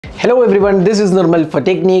Hello everyone, this is Nirmal for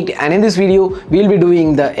Technique, and in this video we'll be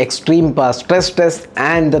doing the extreme pass stress test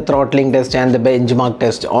and the throttling test and the benchmark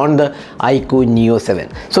test on the iQOO Neo 7.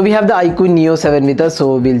 So we have the iQOO Neo 7 with us,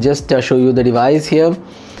 so we'll just show you the device here.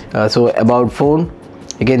 So about phone,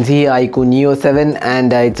 you can see iQOO Neo 7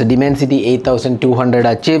 and it's a Dimensity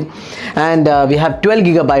 8200 chip, and we have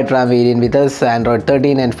 12GB RAM variant with us, Android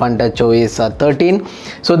 13 and Fun Touch OS 13.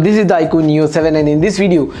 So this is the iQOO Neo 7, and in this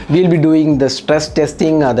video we'll be doing the stress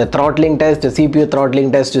testing, the throttling test, the CPU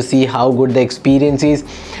throttling test to see how good the experience is,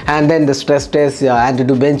 and then the stress test,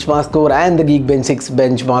 AnTuTu benchmark score and the Geekbench 6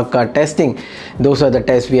 benchmark testing. Those are the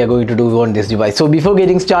tests we are going to do on this device. So before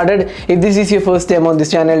getting started, if this is your first time on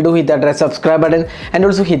this channel, do hit that red subscribe button and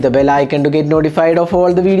also hit the bell icon to get notified of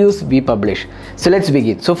all the videos we publish. So let's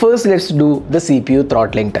begin. So first let's do the CPU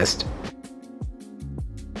throttling test.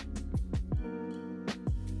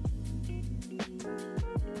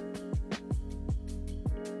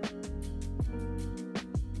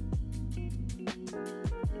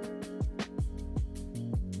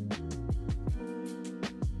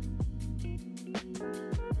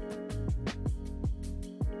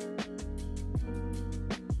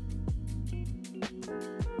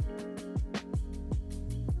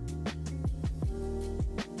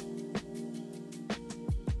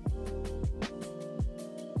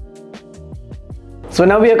 So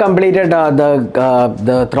now we have completed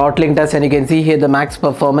the throttling test, and you can see here the max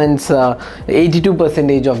performance,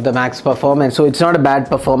 82% of the max performance. So it's not a bad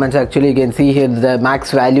performance actually. You can see here the max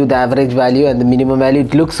value, the average value and the minimum value.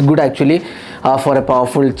 It looks good actually for a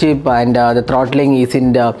powerful chip, and the throttling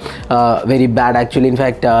isn't very bad actually. In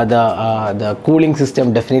fact, the cooling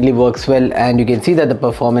system definitely works well, and you can see that the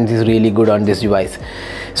performance is really good on this device.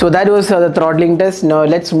 So that was the throttling test. Now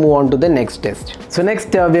let's move on to the next test. So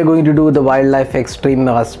next we are going to do the wildlife extreme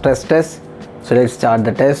stress test. So let's start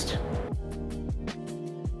the test.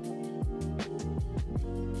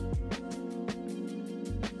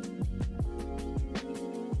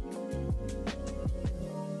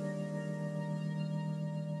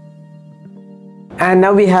 And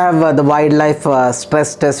now we have the wildlife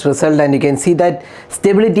stress test result, and you can see that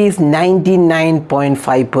stability is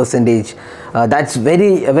 99.5%. That's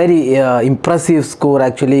very impressive score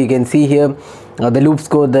actually. You can see here the loop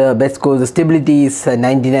score, the best score, the stability is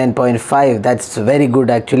 99.5. That's very good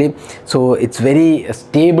actually. So it's very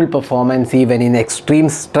stable performance even in extreme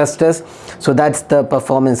stress test. So that's the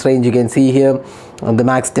performance range. You can see here the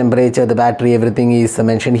max temperature, the battery, everything is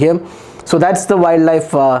mentioned here. So that's the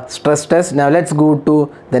wildlife stress test. Now let's go to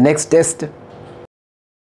the next test.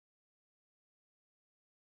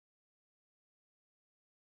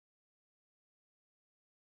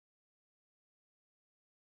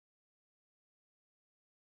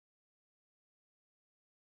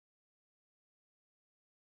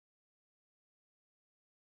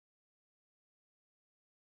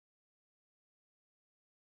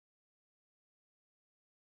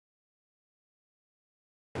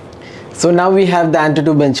 So now we have the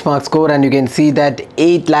AnTuTu benchmark score, and you can see that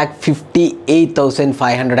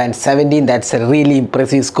 8,58,517. That's a really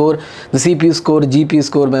impressive score. The CPU score, GPU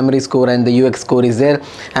score, memory score and the UX score is there,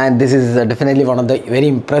 and this is definitely one of the very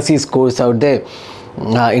impressive scores out there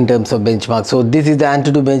in terms of benchmark. So this is the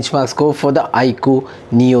AnTuTu benchmark score for the iQOO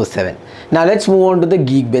Neo 7. Now let's move on to the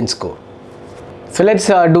Geekbench score. So let's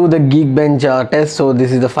do the Geekbench test. So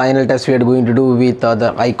this is the final test we are going to do with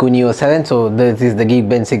the iQOO Neo 7. So this is the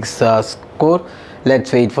Geekbench 6 score.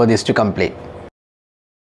 Let's wait for this to complete.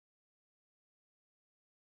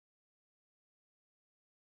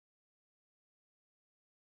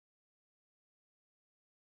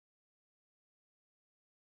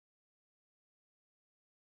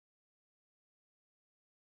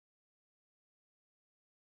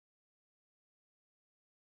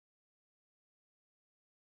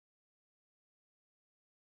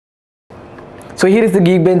 So here is the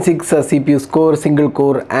Geekbench 6 CPU score, single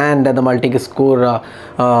core and the multi-core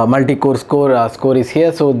score is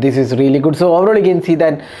here. So this is really good. So overall you can see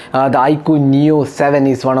that the iQOO Neo 7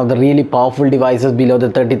 is one of the really powerful devices below the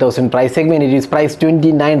 30,000 price segment. It is priced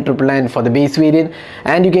 29,999 for the base variant,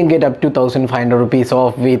 and you can get up to 1,500 rupees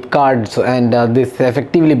off with cards, and this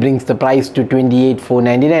effectively brings the price to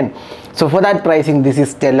 28,499. So for that pricing, this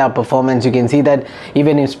is stellar performance. You can see that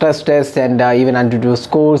even in stress tests and even AnTuTu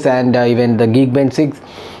scores and even the Geekbench 6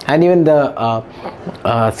 and even the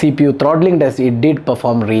CPU throttling test, it did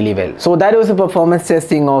perform really well. So that was the performance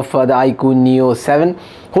testing of the iQOO Neo 7.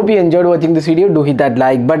 Hope you enjoyed watching this video. Do hit that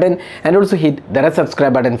like button and also hit the red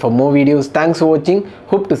subscribe button for more videos. Thanks for watching.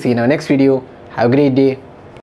 Hope to see you in our next video. Have a great day.